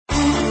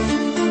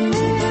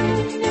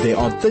There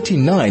are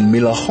 39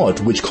 milachot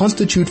which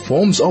constitute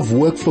forms of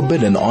work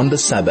forbidden on the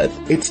Sabbath.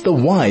 It's the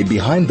why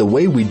behind the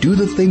way we do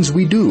the things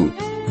we do.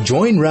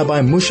 Join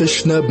Rabbi Moshe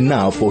Shnerb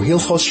now for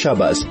Hilchos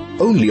Shabbos,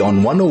 only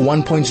on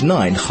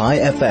 101.9 Chai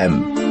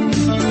FM.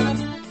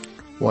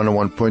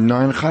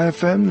 101.9 Chai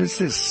FM.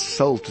 This is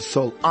Soul to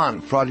Soul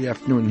on Friday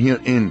afternoon here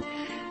in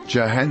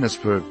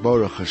Johannesburg,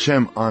 Baruch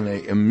Hashem, on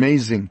an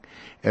amazing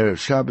Erev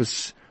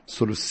Shabbos,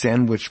 sort of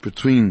sandwich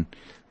between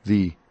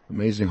the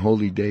amazing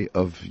holy day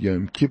of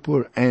Yom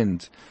Kippur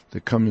and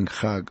the coming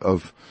Chag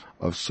of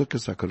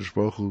Sukkot. HaKadosh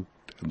Baruch Hu,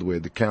 the way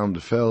the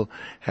calendar fell,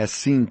 has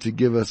seemed to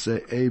give us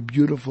a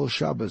beautiful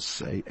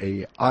Shabbos,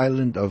 a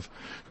island of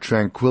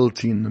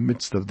tranquility in the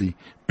midst of the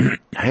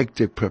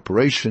hectic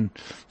preparation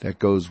that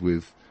goes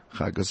with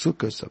Chag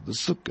HaSukkos, of the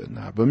Sukkah, and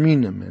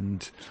Abaminim,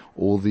 and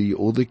all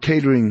the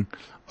catering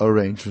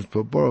arrangements.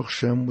 But Baruch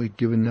Hashem, we're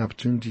given an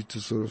opportunity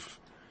to sort of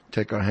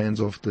take our hands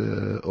off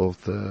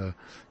the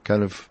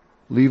kind of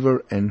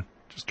lever and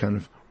just kind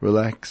of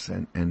relax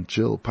and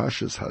chill.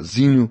 Pashas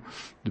Hazinu,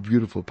 the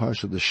beautiful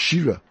Pasha, the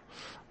Shira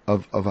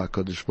of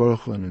HaKadosh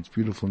Baruch Hu, and its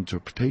beautiful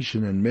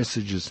interpretation and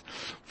messages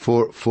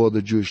for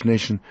the Jewish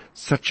nation.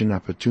 Such an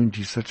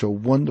opportunity, such a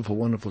wonderful,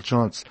 wonderful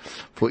chance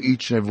for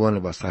each and every one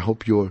of us. I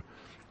hope your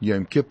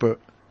Yom Kippur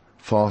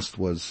fast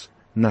was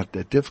not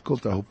that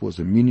difficult. I hope it was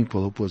a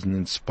meaningful, I hope it was an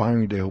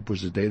inspiring day. I hope it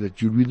was a day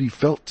that you really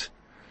felt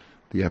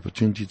the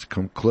opportunity to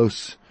come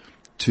close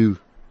to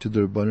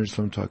the abundance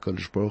from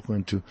HaKadosh Baruch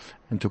Hu,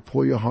 and to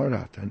pour your heart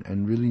out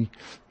and really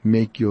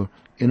make your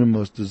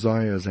innermost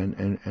desires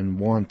and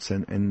wants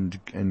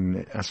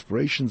and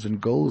aspirations and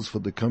goals for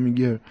the coming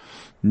year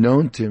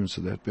known to Him, so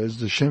that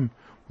Be'ez Hashem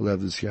we'll have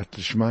the Siyat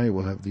L'Shmaya,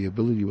 we'll have the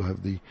ability, we'll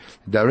have the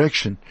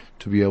direction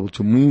to be able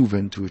to move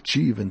and to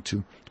achieve and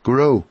to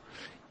grow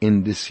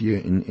in this year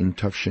in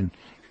Tavshin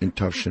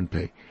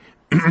Pei.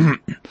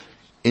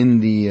 In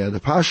the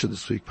Pasha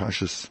this week,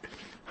 Pashas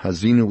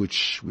Hazinu,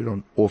 which we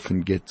don't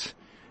often get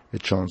a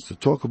chance to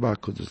talk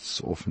about because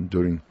it's often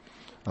during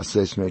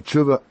Aseh Shmei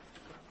Tshuva.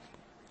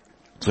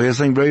 So here's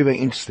something very, very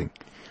interesting.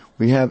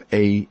 We have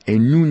a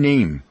new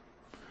name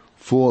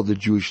for the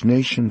Jewish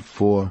nation,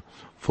 for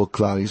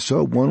Klal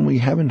Yisrael, one we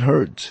haven't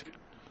heard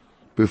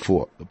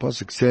before. The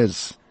pasuk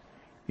says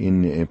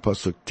in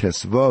pasuk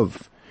Tesvav,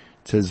 it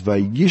says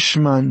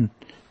Vayishman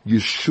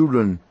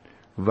Yeshurun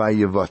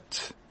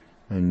Vayevat,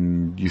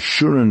 and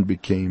Yeshurun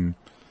became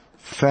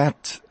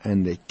fat,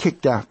 and they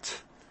kicked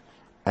out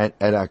at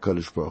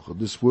HaKadosh Baruch Hu.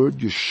 This word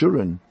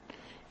Yeshurun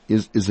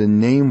is a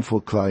name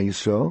for Klal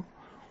Yisrael.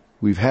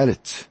 We've had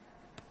it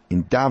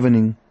in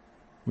davening,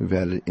 we've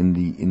had it in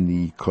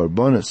the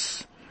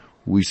Karbonos.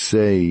 We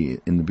say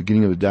in the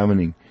beginning of the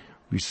davening,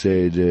 we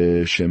say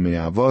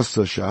Shemei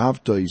Avasa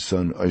Shahavta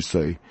Isan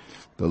Oisai,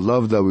 the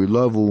love that we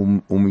love,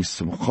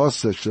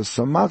 Umisimchasa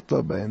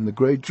Shesamachta, and the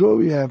great joy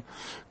we have,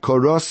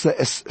 Korasa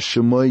Es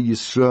Shemoi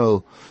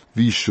Yisrael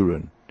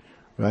Vishuran,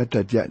 right?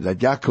 That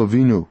Yaakov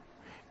Avinu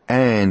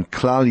and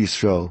Klal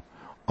Yisrael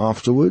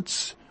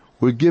afterwards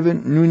were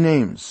given new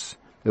names.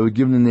 They were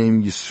given the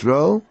name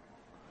Yisrael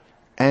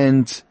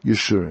and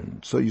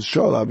Yeshurun. So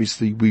Yisrael,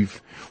 obviously,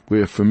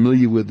 we're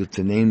familiar with. It's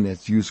a name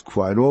that's used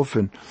quite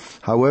often.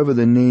 However,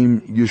 the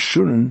name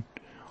Yeshurun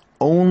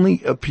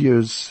only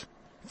appears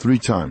 3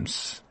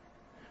 times.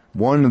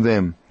 One of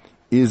them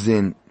is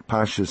in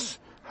Pashas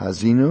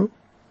Hazinu,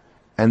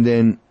 and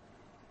then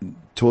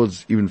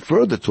even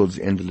further towards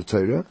the end of the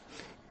Torah,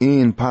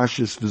 in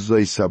Pashas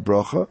V'zoi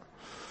Sabrocha,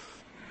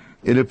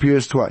 it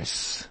appears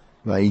twice.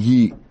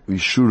 Vayhi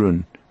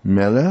Yeshurun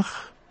Melech,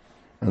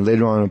 and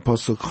later on in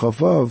Pasuk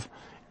Chavav,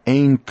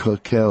 Ein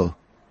Kokel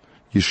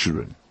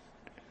Yeshurun.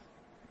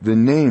 The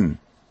name,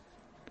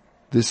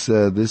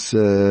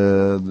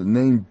 the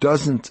name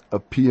doesn't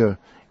appear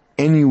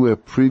anywhere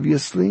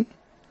previously,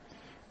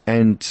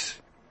 and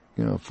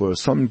for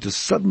something to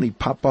suddenly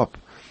pop up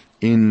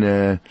in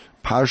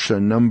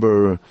Parsha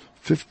number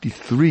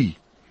 53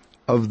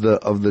 of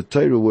the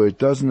Torah, where it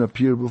doesn't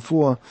appear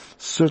before,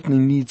 certainly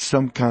needs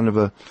some kind of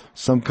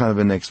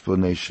an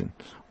explanation.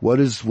 What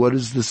is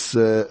this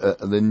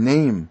the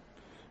name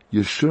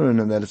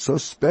Yeshurun, and that it's so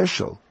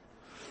special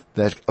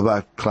that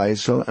about Klal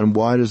Yisrael, and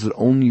why does it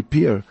only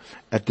appear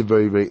at the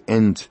very, very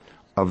end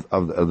of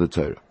the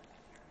Torah?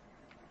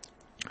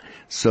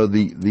 So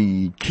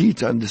the key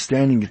to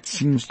understanding it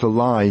seems to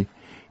lie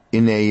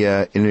in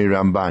a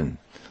Ramban.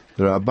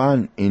 The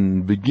Ramban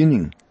in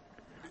beginning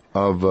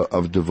of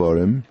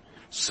Devarim.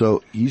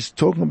 So he's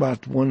talking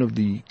about one of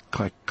the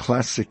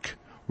classic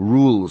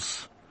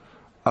rules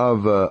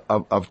of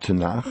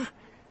Tanakh.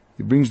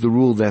 He brings the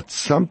rule that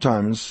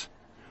sometimes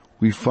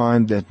we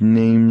find that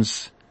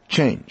names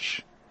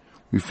change.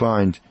 We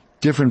find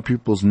different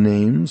people's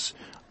names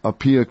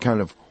appear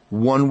kind of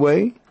one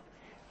way,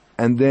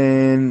 and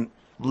then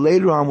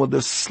later on with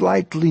a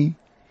slightly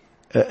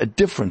a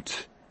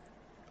different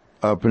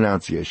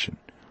pronunciation.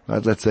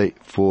 Right? Let's say,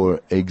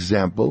 for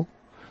example,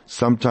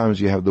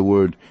 sometimes you have the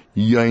word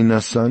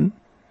Yonasan,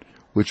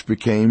 which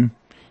became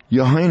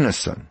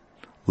Yohainasan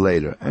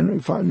later, and we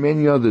find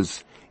many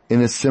others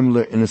in a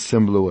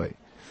similar way.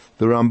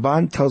 the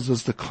Ramban tells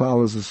us the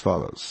klal is as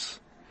follows,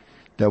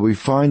 that we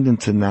find in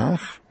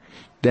Tanakh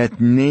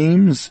that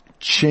names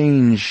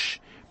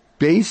change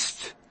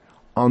based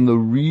on the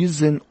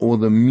reason or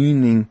the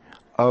meaning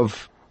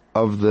of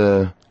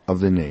the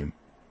name.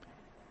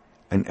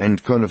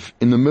 And kind of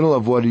in the middle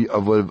of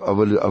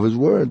of his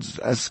words,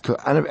 as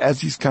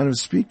he's kind of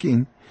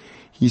speaking,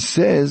 he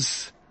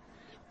says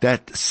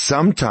that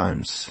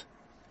sometimes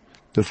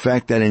the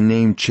fact that a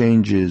name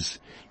changes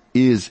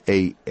is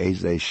a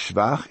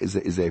shvach,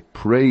 is a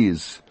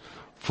praise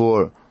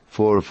for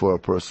a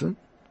person,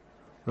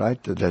 right?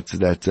 That's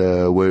where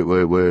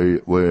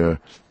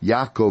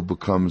Yaakov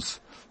becomes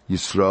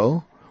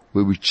Yisrael,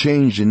 where we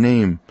change the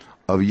name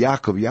of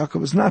Yaakov.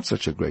 Yaakov is not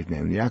such a great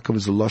name. Yaakov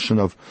is a lashon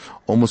of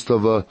almost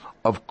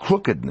of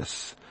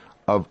crookedness,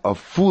 of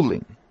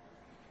fooling,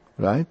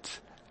 right?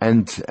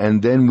 And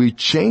then we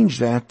change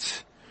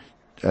that.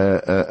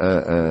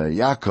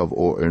 Yaakov,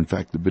 or in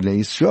fact the Bnei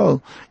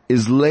Yisrael,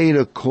 is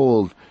later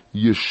called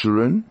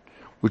Yeshurun,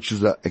 which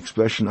is an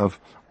expression of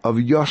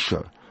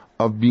Yosher,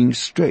 of being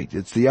straight.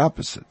 It's the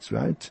opposites,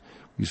 right?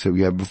 We said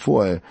we had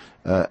before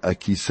a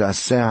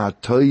kisaseh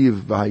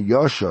ha'toyiv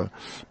v'hayosher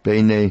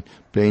b'nei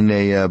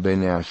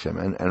Hashem,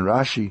 and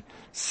Rashi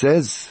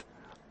says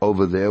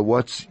over there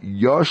what's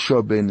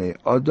Yosher b'nei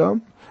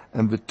Adam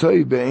and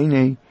v'toyiv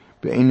b'nei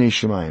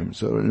Shemayim.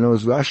 So in other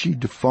words, Rashi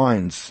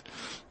defines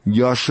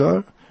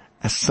Yosher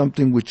as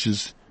something which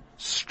is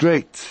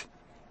straight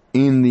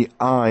in the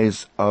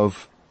eyes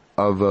of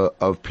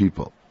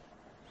people.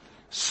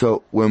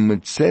 So when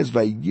it says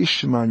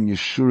Vayishman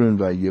Yeshurun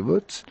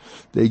Vayivut,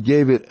 they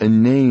gave it a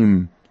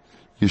name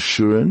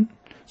Yeshurun.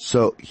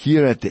 So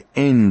here at the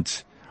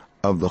end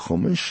of the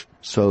Chumash,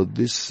 so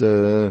this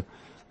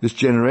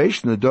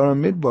generation, the Dora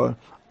Midbar,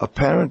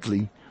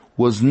 apparently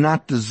was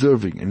not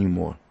deserving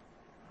anymore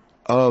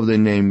of the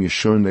name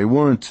Yeshurun. They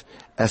weren't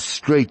as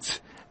straight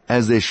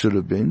as they should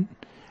have been,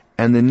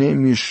 and the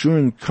name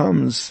Yeshurun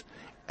comes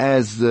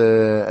as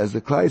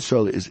the Klal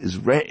Yisrael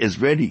is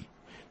ready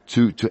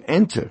to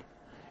enter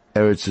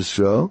Eretz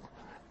Yisrael,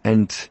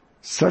 and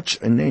such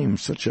a name,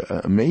 such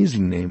an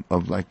amazing name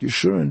of like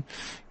Yeshurun,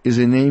 is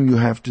a name you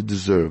have to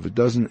deserve.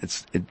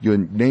 Your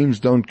names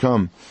don't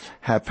come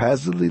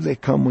haphazardly; they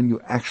come when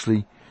you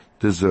actually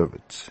deserve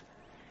it.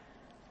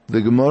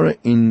 The Gemara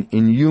in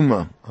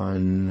Yuma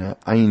on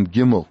Ayin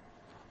Gimel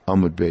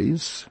Amud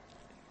Beis,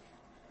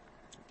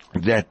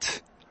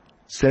 that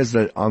says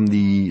that on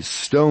the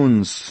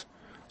stones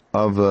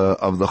of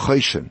the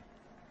Choshen,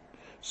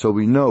 so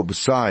we know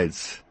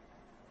besides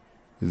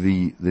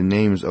the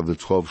names of the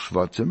 12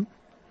 Shvatim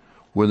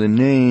were the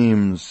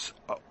names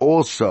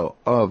also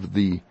of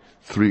the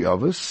three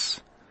of us,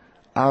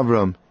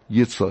 Avram,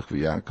 Yitzchak,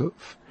 Yaakov,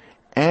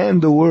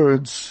 and the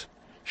words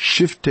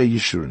Shiftei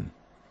Yeshurun.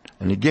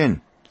 And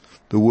again,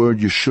 the word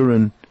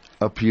Yeshurun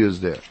appears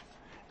there.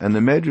 And the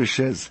Medrash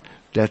says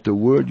that the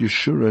word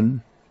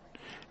Yeshurun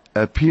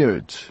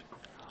appeared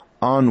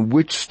on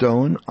which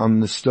stone?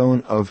 On the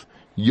stone of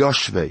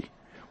Yoshvei,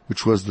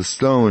 which was the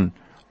stone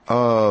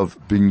of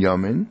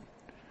Binyamin,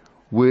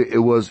 where it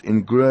was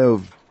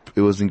engraved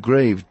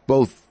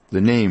both the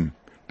name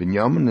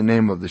Binyamin, the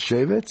name of the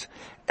Shevet,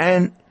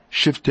 and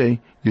Shiftei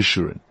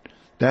Yeshurun.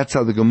 That's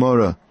how the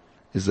Gemara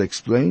is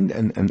explained,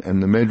 and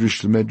the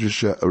Medrash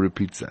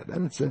repeats that.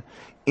 And it's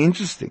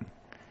interesting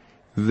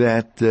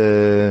that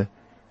the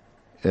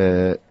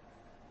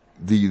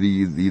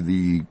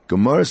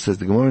Gemara says,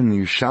 the Gemara in the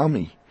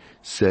Yerushalmi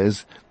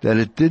says that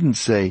it didn't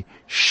say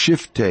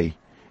Shiftei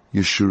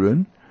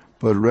Yeshurun,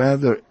 but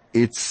rather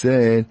it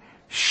said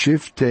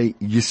Shiftei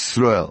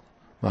Yisrael.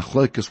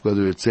 Machlokes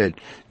whether it said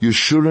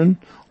Yeshurun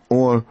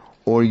or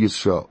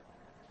Yisrael.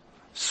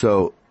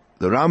 So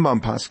the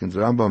Rambam Paskins, the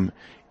Rambam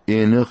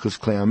in Ilchus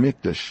Klei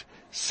HaMikdash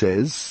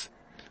says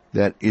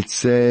that it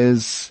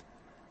says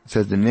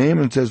the name,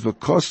 and it says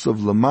V'kos of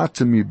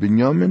Lamata mi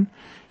Binyamin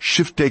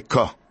Shiftei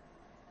Ka.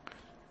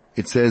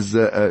 It says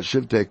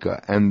Shiftei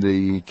Ka, and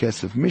the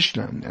Kesef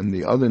Mishnah and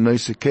the other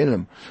Noise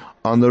Kelim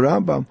on the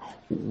Rambam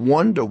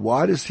wonder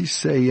why does he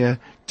say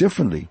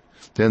differently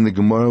than the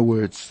Gemara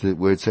where it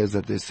says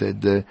that they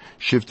said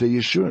Shiftei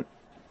Yeshurun.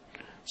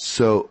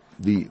 So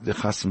the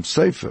Chasam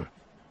Sofer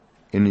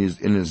in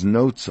his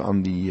notes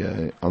on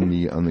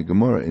the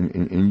Gemara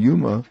in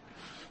Yuma,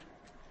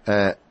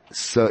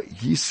 so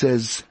he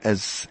says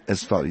as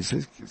follows.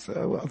 He says,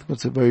 I think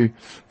it's a very,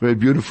 very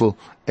beautiful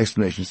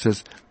explanation. He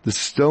says the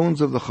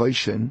stones of the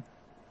Choshen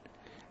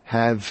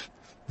have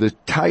the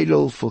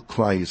title for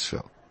Klal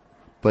Yisrael,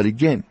 but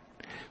again,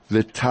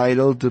 the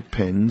title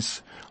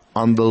depends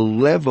on the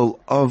level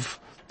of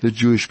the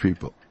Jewish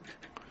people.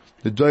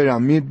 The Dora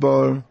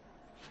Midbar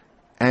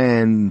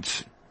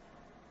and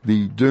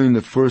during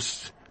the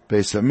first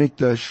Beis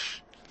HaMikdash,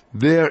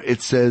 there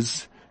it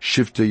says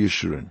Shiftei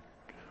Yeshurun,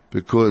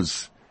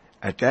 because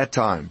at that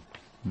time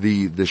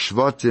the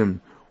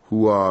Shvatim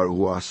who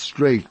are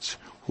straight,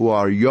 who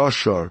are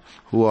Yashar,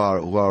 who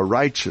are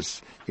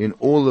righteous in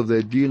all of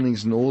their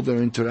dealings and all their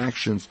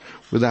interactions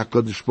with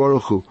HaKadosh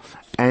Baruch Hu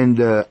and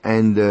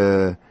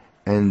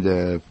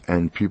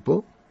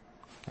people,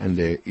 and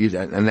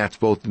that's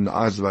both in the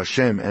eyes of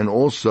Hashem and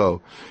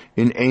also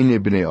in Einei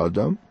Bnei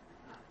Adam.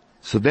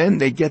 So then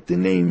they get the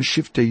name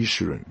Shiftei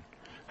Yeshurun.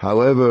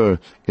 However,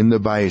 in the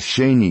Bayis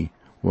Sheni,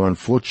 where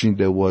unfortunately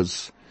there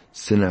was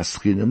Sinas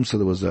Chidim, so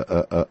there was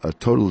a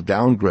total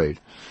downgrade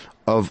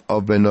of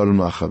Ben Adam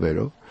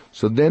Lachavero.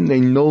 So then they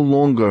no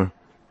longer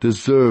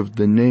deserved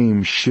the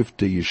name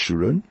Shiftei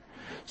Yeshurun.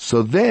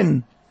 So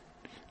then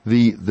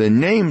the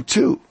name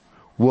too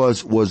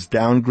was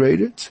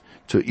downgraded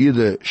to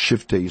either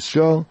Shiftei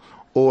Yisrael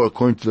or,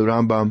 according to the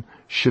Rambam,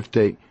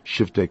 Shiftei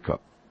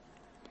Kap.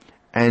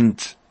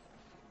 And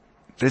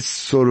this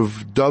sort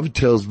of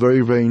dovetails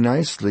very, very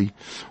nicely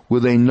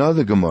with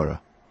another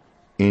Gemara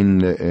in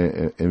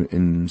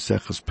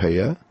Seches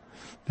Peah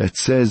that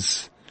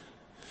says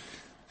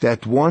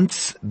that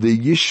once the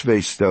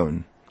Yishvei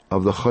stone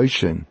of the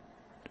Choshen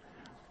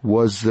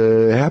was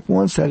happened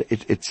once that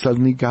it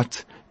suddenly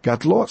got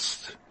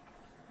lost.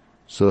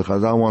 So the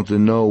Chazal wanted to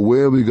know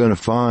where we're going to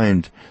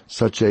find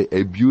such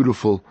a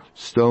beautiful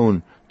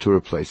stone to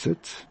replace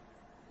it.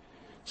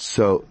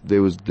 So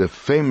there was the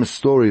famous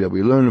story that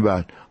we learn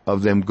about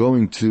of them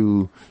going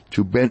to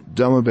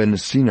Dama ben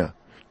Nesina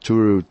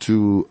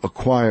to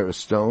acquire a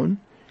stone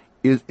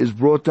is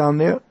brought down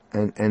there,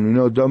 and we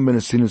know Dama ben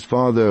Nesina's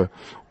father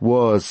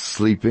was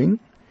sleeping,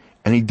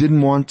 and he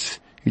didn't want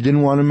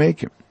to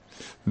make him.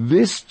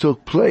 This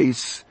took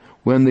place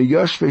when the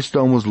Yashvei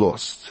stone was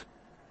lost.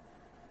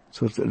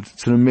 So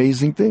it's an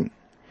amazing thing.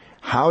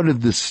 How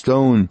did the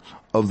stone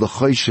of the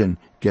Choshen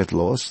get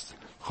lost?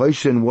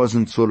 Choshen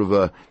wasn't sort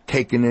of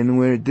taken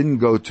anywhere. It didn't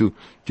go to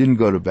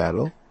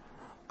battle.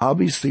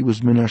 Obviously, it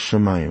was Min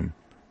HaShamayim.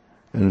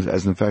 And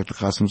as in fact the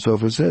Chasam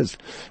Sofer says,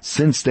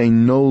 since they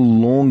no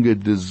longer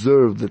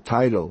deserve the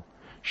title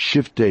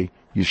Shiftei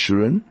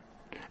Yeshurun,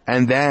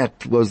 and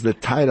that was the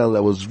title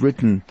that was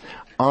written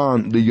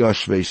on the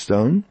Yashvei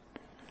stone,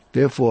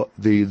 therefore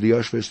the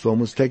Yashvei stone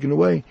was taken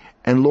away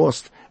and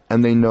lost,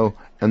 and they no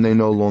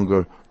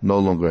longer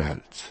had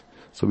it.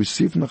 So we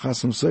see from the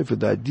Chasam Sofer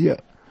the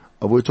idea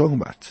of what we're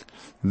talking about,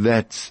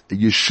 that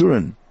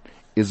Yeshurun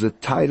is a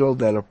title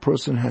that a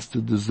person has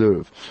to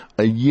deserve.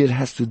 A Yid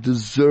has to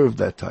deserve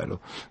that title.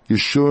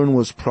 Yeshurun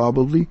was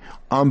probably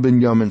on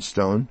Binyamin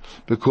stone,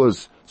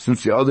 because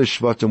since the other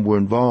Shvatim were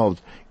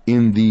involved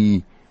in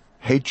the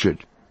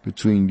hatred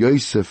between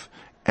Yosef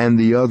and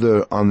the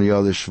other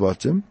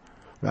Shvatim,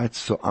 right?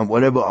 So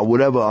whatever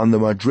on the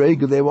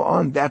Madrega they were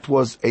on, that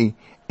was a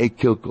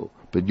kilkel.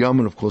 But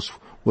Yamin, of course,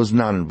 was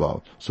not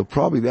involved. So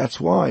probably that's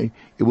why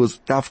it was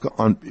Dafka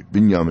on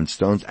Binyamin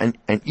stones, and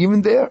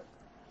even there,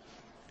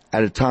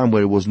 at a time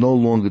where it was no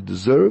longer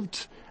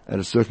deserved, at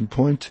a certain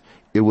point,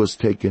 it was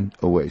taken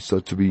away. So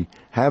to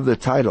have the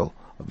title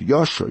of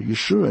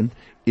Yeshurun,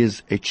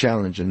 is a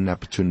challenge and an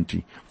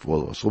opportunity for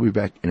all of us. We'll be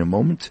back in a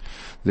moment.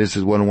 This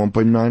is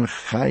 101.9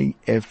 Chai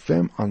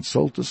FM on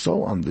Soul to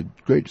Soul, on the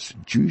greatest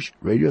Jewish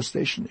radio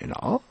station in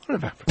all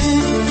of Africa.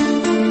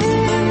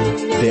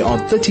 There are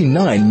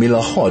 39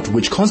 milachot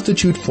which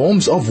constitute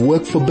forms of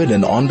work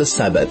forbidden on the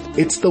Sabbath.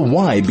 It's the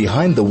why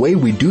behind the way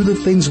we do the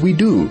things we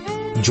do.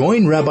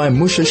 Join Rabbi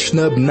Moshe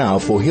Shnerb now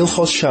for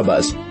Hilchos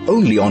Shabbos,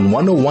 only on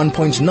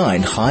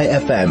 101.9 Chai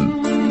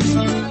FM.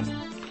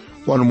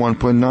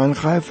 101.9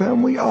 Chai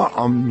FM. We are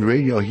on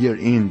radio here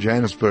in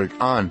Johannesburg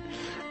on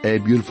a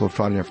beautiful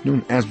Friday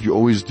afternoon, as we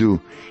always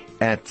do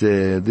at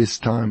this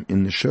time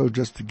in the show,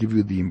 just to give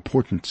you the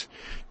important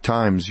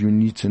times you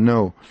need to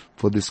know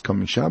for this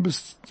coming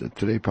Shabbos.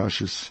 Today,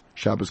 Pashas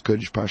Shabbos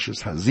Kodesh,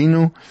 Pashas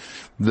Hazinu.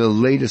 The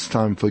latest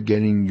time for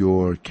getting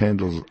your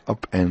candles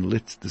up and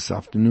lit this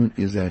afternoon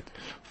is at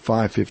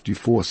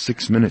 5:54,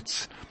 6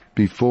 minutes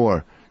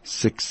before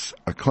 6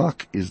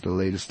 o'clock is the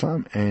latest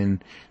time,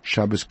 and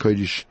Shabbos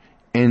Kodesh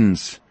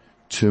ends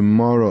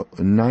tomorrow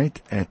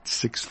night at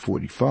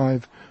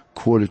 6:45,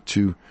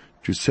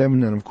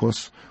 6:45, and of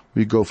course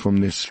we go from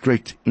there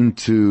straight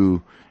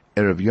into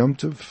Erev Yom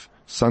Tov.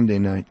 Sunday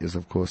night is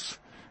of course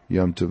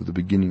Yom Tov, the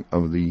beginning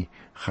of the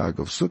Chag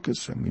of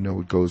Sukkot, and we know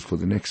it goes for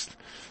the next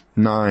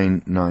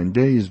nine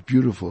days.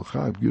 Beautiful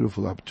Chag,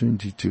 beautiful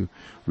opportunity to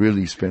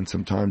really spend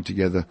some time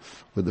together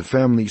with the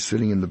family,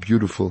 sitting in the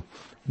beautiful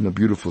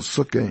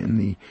sukkah, in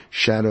the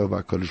shadow of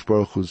HaKadosh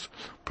Baruch Hu's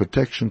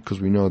protection, because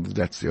we know that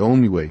that's the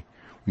only way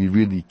we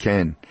really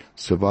can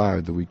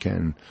survive, that we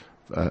can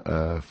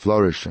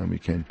flourish, and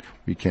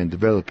we can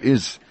develop,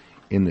 is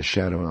in the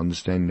shadow, and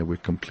understanding that we're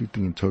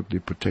completely and totally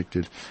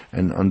protected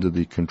and under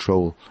the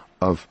control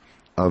of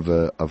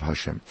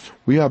Hashem.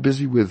 We are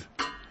busy with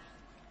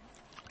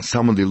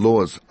some of the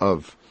laws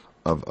of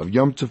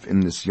Yom Tov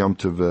in this Yom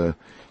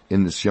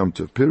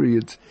Tov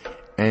period,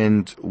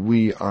 and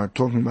we are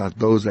talking about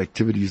those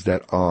activities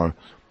that are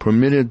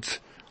permitted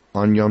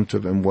on Yom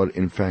Tov and what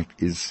in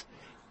fact is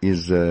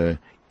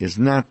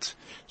not.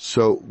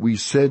 So we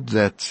said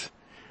that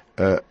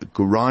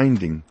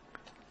grinding,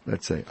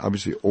 let's say,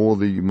 obviously all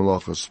the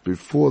malachos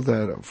before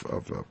that of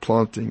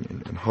planting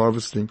and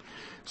harvesting,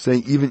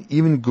 saying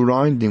even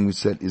grinding, we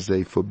said, is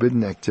a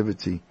forbidden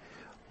activity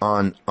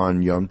on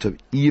Yom Tov,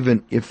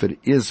 even if it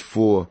is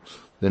for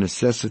the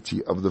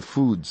necessity of the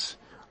foods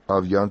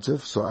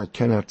Yontif, so I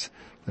cannot,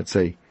 let's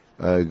say,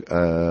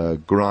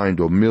 grind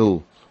or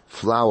mill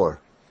flour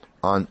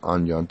on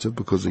Yontif,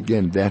 because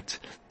again, that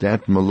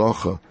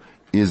malacha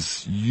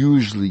is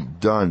usually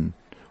done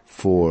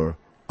on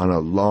a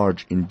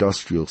large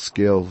industrial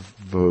scale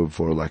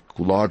for like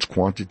large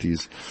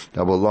quantities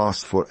that will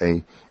last for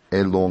a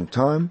long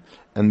time,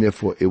 and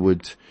therefore it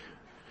would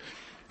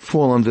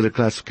fall under the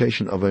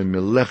classification of a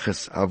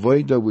meleches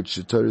avoda, which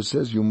the Torah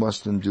says you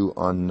mustn't do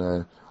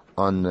on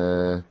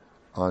Yom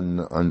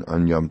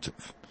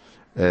Tov.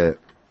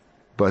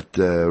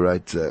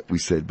 We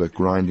said, but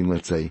grinding,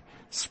 let's say,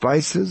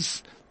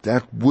 spices,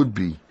 that would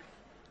be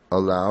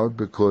allowed,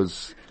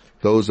 because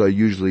those are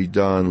usually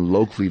done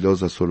locally.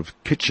 Those are sort of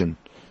kitchen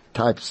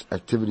types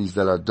activities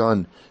that are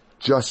done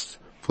just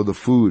for the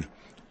food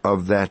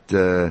of that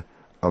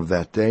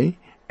day.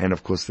 And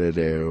of course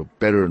they're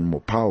better and more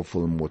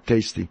powerful and more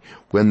tasty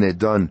when they're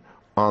done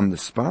on the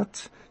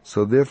spot.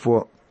 So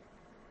therefore,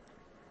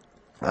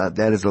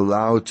 that is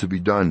allowed to be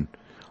done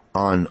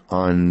on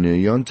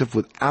Yom Tov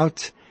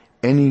without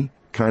any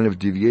kind of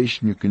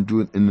deviation. You can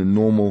do it in the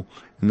normal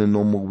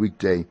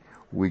weekday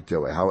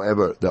way.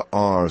 However, there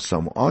are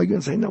some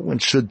arguments saying that one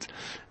should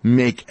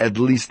make at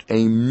least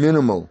a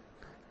minimal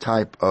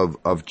type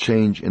of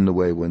change in the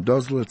way one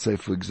does. Let's say,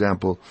 for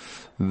example,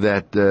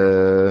 that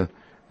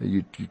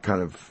you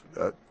kind of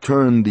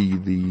turn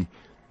the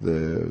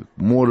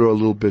mortar a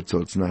little bit so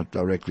it's not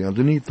directly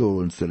underneath,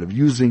 or instead of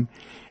using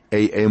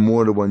a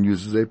mortar, one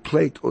uses a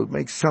plate, or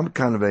make some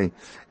kind of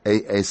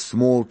a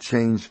small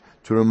change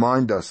to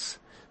remind us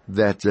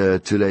that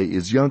today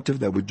is Yom Tov,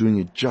 that we're doing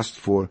it just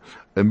for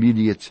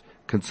immediate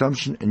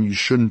consumption, and you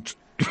shouldn't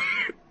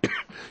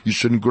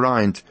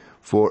grind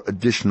for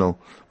additional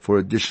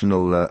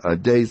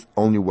days,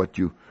 only what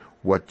you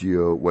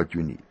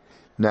need.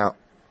 Now,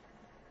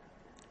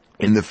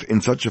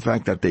 in such a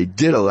fact that they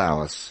did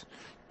allow us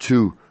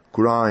to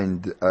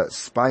grind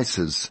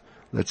spices,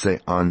 let's say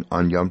on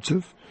Yom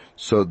Tov,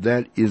 so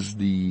that is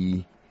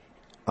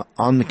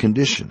on the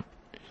condition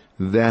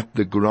that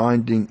the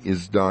grinding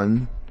is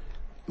done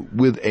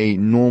with a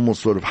normal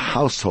sort of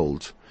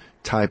household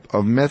type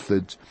of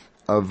method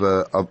of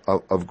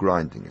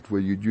grinding it,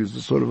 where you'd use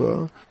a sort of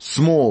a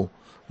small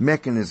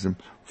mechanism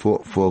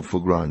for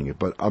grinding it.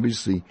 But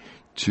obviously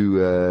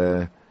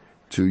to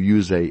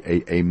use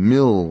a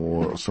mill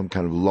or some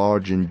kind of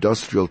large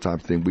industrial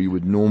type thing where you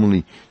would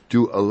normally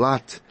do a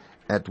lot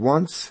at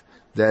once,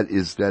 that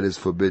is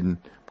forbidden,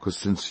 because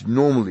since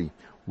normally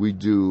we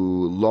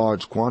do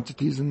large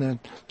quantities in that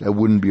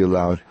wouldn't be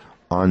allowed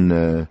on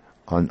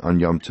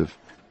Yom Tov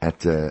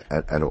at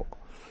all.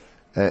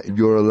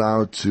 You're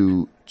allowed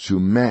to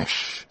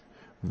mash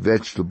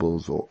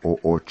vegetables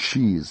or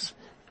cheese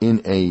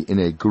in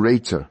a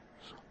grater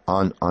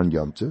on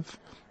Yom Tov,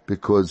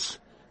 because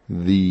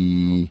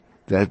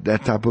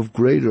that type of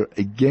grater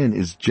again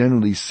is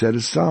generally set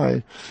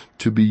aside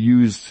to be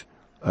used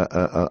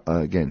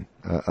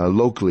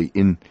locally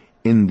in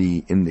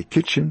the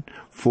kitchen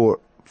for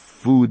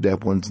food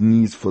that one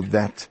needs for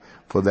that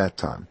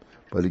time.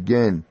 But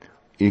again,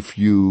 if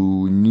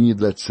you need,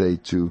 let's say,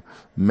 to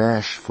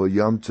mash for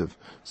Yom Tov,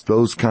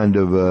 those kind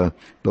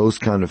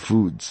of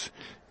foods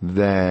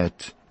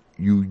that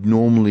you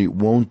normally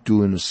won't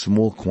do in a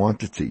small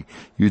quantity,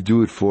 you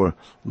do it for,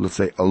 let's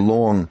say, a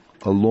long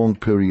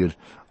period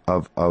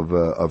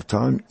of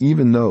time,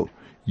 even though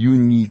you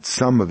need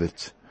some of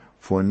it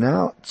for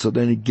now. So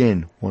then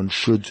again, one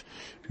should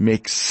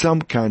make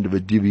some kind of a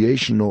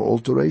deviation or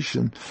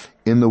alteration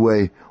in the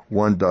way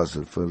one does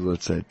it. For,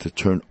 let's say, to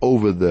turn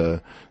over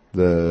the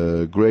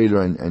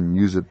grater and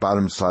use it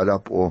bottom side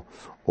up or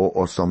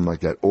something like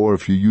that. Or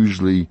if you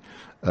usually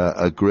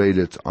grate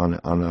it on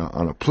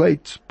a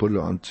plate, put it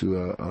onto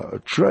a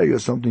tray or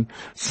something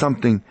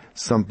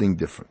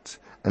different.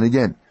 And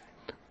again,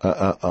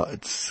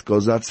 it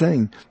goes out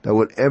saying that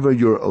whatever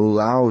you're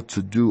allowed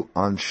to do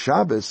on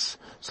Shabbos,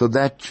 so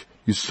that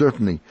you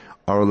certainly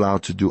are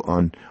allowed to do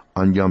on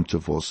Yom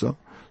Tov also.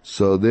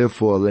 So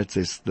therefore, let's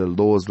say the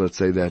laws, let's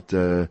say that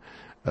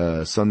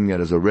something that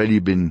has already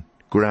been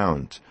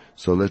ground.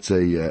 So let's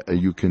say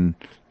you can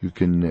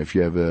if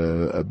you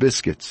have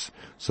biscuits,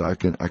 so I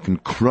can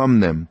crumb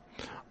them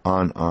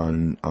on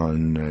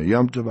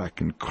Yom Tov. I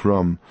can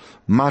crumb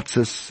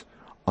matzahs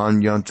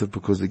on Yom Tov,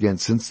 because again,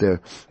 since they're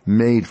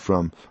made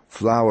from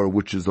flour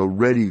which has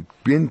already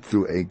been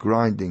through a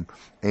grinding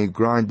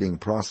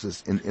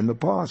process in the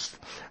past,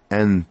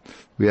 and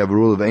we have a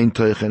rule of ein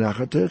toich and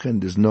achar toich,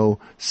 and there's no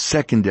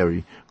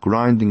secondary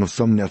grinding of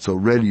something that's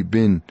already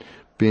been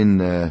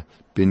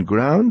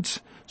ground,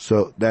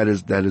 so that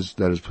is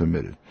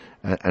permitted.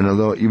 And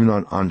although even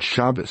on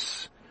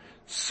Shabbos,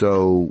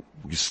 so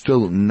you're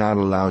still not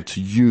allowed to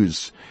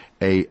use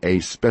a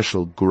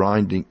special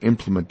grinding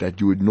implement that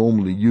you would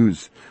normally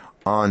use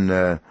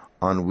on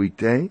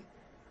weekday.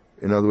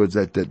 In other words,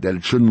 that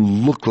it shouldn't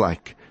look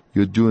like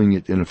you're doing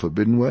it in a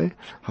forbidden way.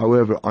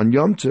 However, on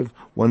Yom Tov,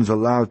 one's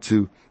allowed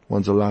to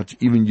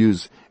even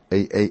use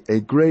a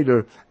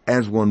grater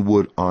as one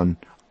would on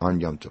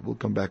Yom Tov. We'll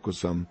come back with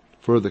some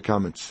further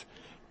comments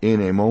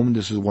in a moment.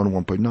 This is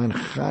 101.9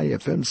 Chai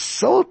FM.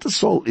 Soul to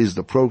Soul is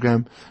the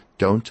program.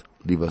 Don't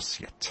leave us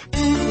yet.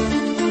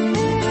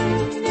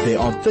 There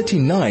are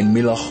 39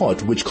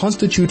 milachot which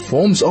constitute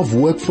forms of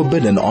work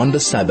forbidden on the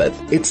Sabbath.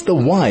 It's the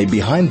why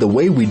behind the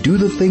way we do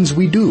the things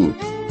we do.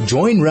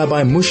 Join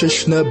Rabbi Moshe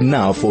Shnerb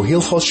now for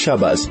Hilchos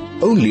Shabbos,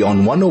 only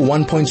on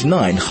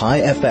 101.9 Chai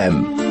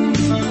FM.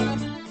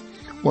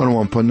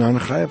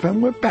 101.9 Chai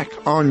FM. We're back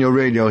on your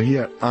radio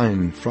here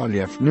on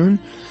Friday afternoon.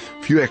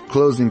 A few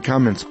closing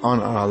comments on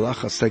our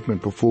halacha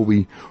segment before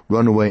we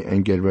run away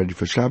and get ready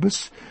for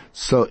Shabbos.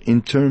 So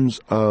in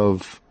terms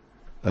of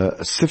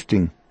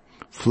sifting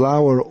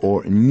flour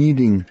or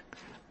kneading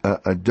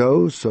a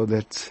dough, so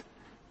that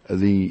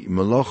the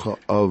malacha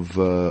of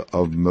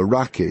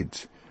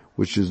meraked,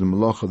 which is a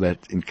malacha that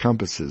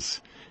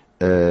encompasses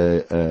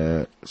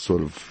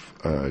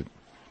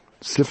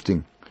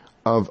sifting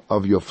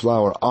of your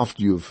flour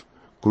after you've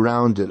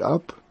ground it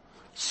up.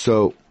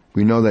 So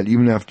we know that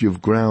even after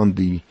you've ground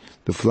the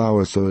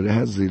flour, so it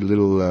has the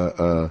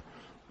little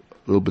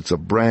bits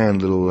of bran,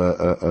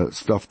 little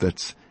stuff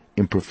that's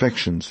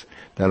imperfections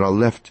that are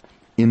left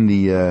in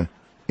the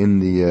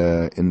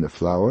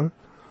flour.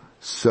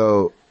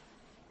 So,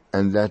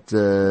 and that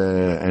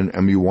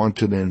and we want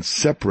to then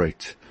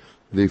separate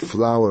the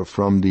flour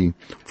from the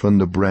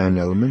bran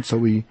element. So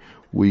we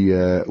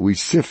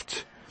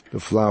sift the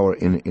flour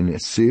in a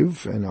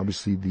sieve, and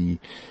obviously the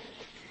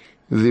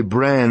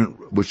bran,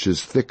 which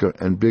is thicker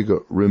and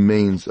bigger,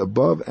 remains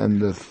above,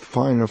 and the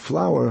finer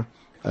flour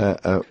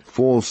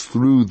falls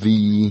through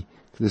the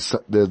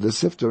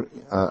sifter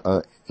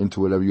into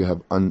whatever you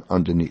have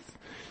underneath.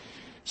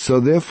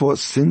 So therefore,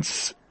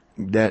 since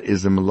that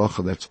is a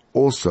malacha that's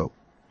also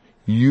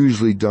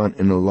usually done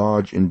in a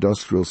large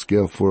industrial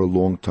scale for a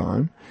long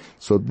time,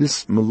 so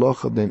this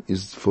malacha then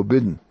is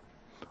forbidden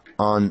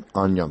on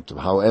Yom Tov.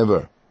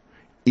 However,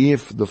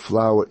 if the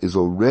flour is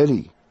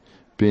already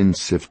been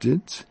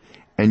sifted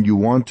and you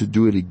want to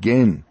do it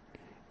again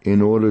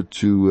in order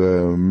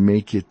to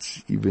make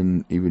it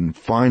even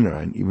finer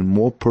and even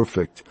more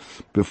perfect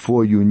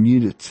before you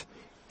knead it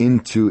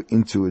into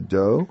a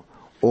dough,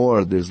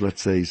 or there's,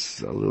 let's say,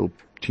 a little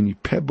teeny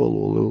pebble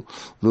or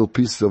little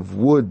piece of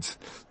wood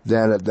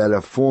that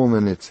have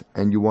fallen in it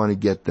and you want to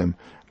get them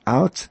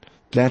out,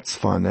 that's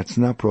fine. That's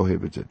not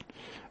prohibited.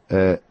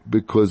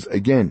 Because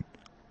again,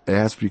 it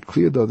has to be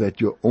clear though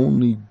that you're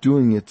only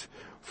doing it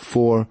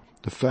for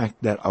the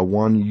fact that I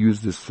want to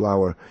use this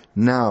flour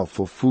now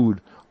for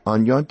food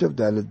on Yom Tov,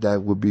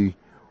 that would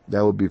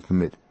be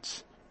permitted.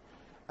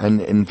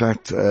 And in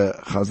fact,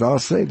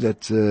 Chazal say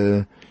that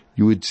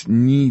you would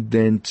need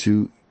then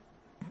to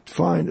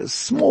find a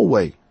small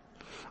way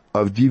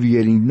of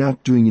deviating,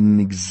 not doing it in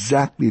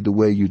exactly the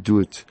way you do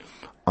it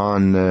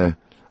on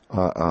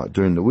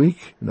during the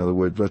week. In other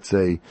words, let's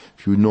say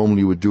if you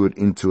normally would do it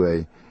into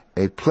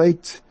a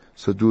plate,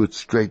 so do it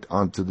straight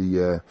onto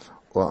the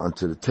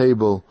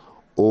table,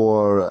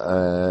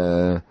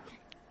 or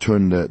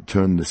turn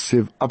the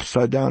sieve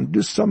upside down.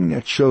 Do something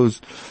that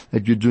shows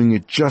that you're doing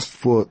it just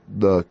for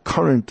the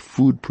current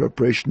food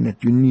preparation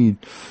that you need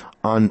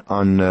on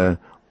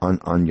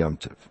Yom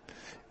Tov.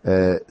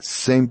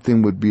 Same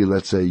thing would be,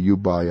 let's say you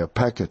buy a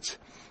packet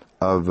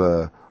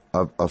of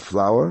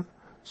flour.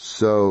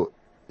 So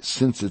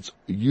since it's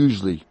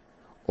usually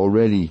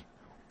already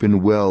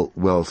been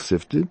well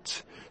sifted,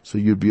 so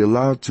you'd be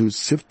allowed to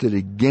sift it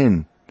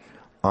again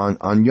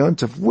on Yom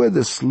Tov with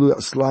a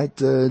slight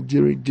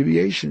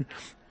deviation,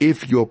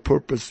 if your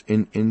purpose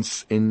in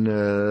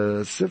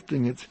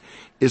sifting it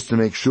is to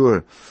make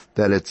sure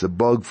that it's a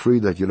bug free,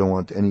 that you don't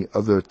want any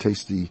other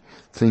tasty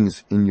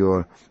things in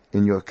your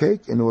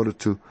cake, in order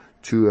to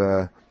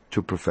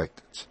perfect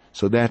it.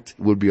 So that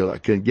would be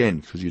like, again,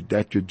 because you're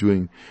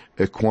doing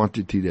a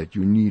quantity that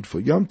you need for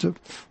Yom Tov,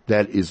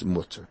 that is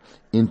mutter.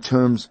 In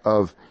terms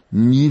of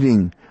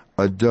kneading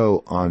a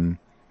dough on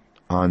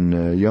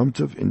Yom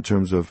Tov, in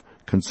terms of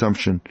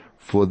consumption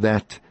for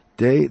that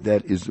day,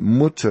 that is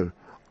mutter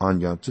on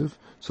Yom Tov.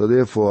 So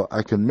therefore,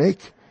 I can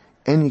make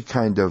any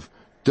kind of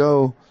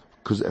dough,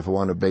 because if I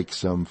want to bake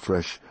some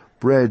fresh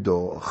bread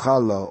or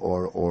challah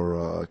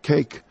or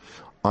cake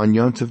on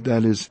Yom Tov,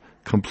 that is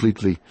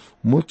completely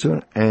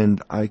mutter,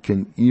 and I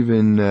can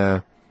even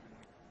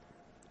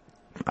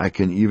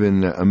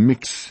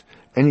mix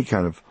any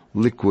kind of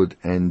liquid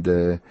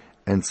and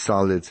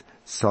solid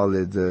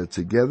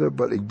together.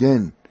 But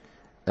again,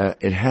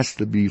 it has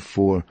to be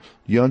for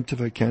Yom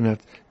Tov. I cannot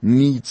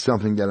knead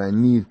something that I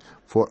need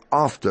for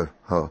after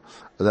Yom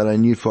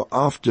Tov,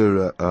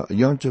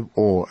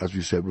 or as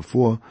we said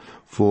before,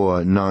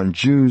 for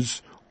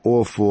non-Jews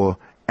or for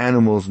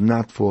animals,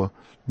 not for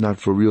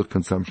real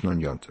consumption on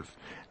Yom Tov.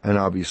 And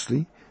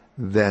obviously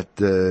that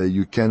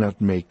you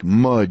cannot make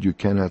mud, you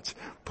cannot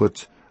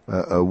put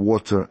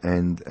water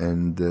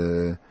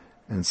and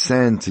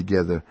sand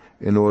together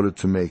in order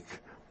to make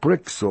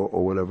bricks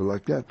or whatever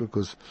like that,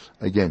 because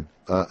again,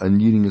 a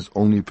kneading is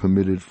only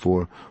permitted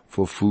for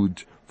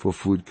food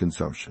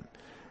consumption.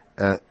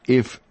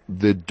 if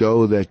the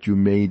dough that you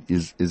made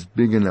is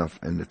big enough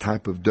and the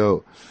type of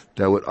dough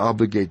that would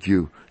obligate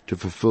you to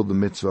fulfill the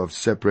mitzvah of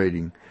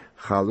separating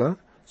challah,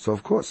 so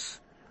of course,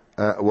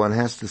 one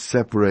has to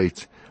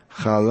separate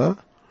challah,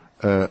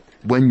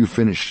 when you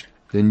finish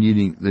the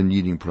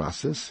kneading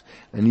process.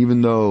 And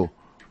even though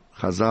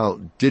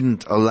Chazal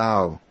didn't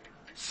allow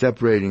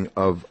separating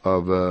of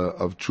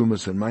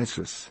trumas and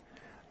maasros,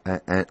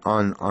 and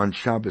on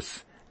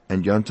Shabbos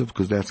and Yom Tov,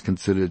 because that's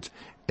considered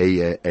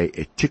a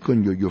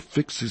tikkun. You're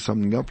fixing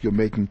something up. You're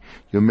making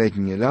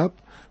it up.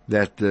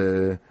 That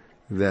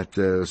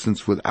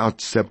since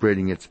without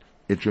separating it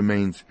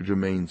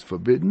remains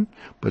forbidden.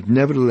 But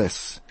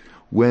nevertheless,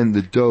 when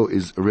the dough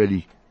is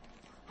already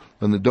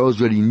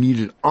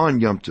kneaded on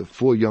Yom Tov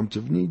for Yom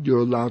Tov need, you're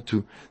allowed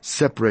to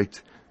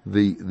separate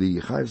the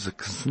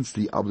chayvs, since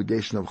the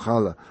obligation of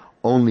challah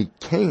only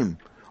came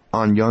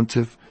on Yom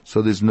Tov.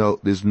 So there's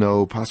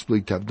no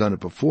possibility to have done it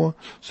before.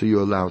 So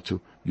you're allowed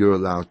to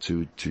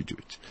do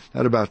it.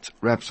 That about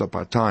wraps up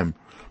our time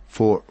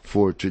for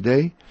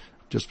today.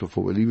 Just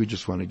before we leave, we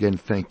just want to again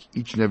thank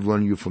each and every one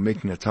of you for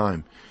making the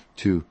time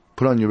to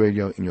put on your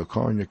radio in your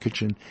car, in your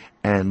kitchen,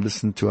 and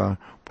listen to our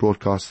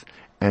broadcast.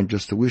 And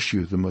just to wish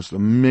you the most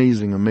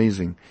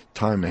amazing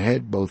time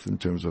ahead, both in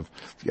terms of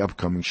the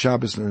upcoming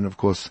Shabbos and of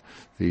course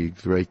the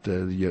great the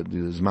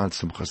Zman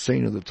Simcha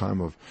Seinu, the time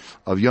of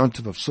Yom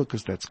Tov, of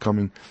Sukkot that's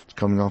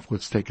coming off.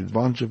 Let's take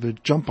advantage of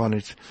it, jump on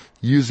it,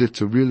 use it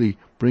to really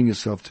bring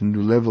yourself to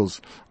new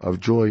levels of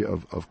joy,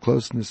 of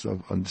closeness,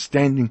 of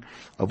understanding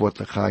of what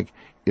the Chag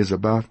is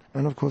about.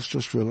 And of course,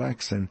 just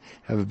relax and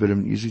have a bit of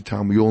an easy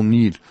time. We all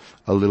need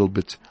a little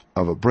bit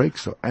of a break.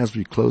 So as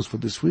we close for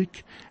this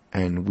week,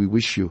 and we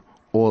wish you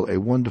all a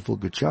wonderful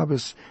good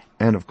Shabbos,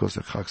 and of course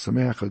a Chag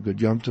Sameach, a good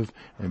Yom Tov,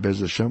 and Bez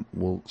Hashem,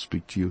 we'll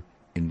speak to you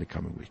in the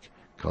coming week.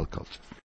 Kol Kol Tov.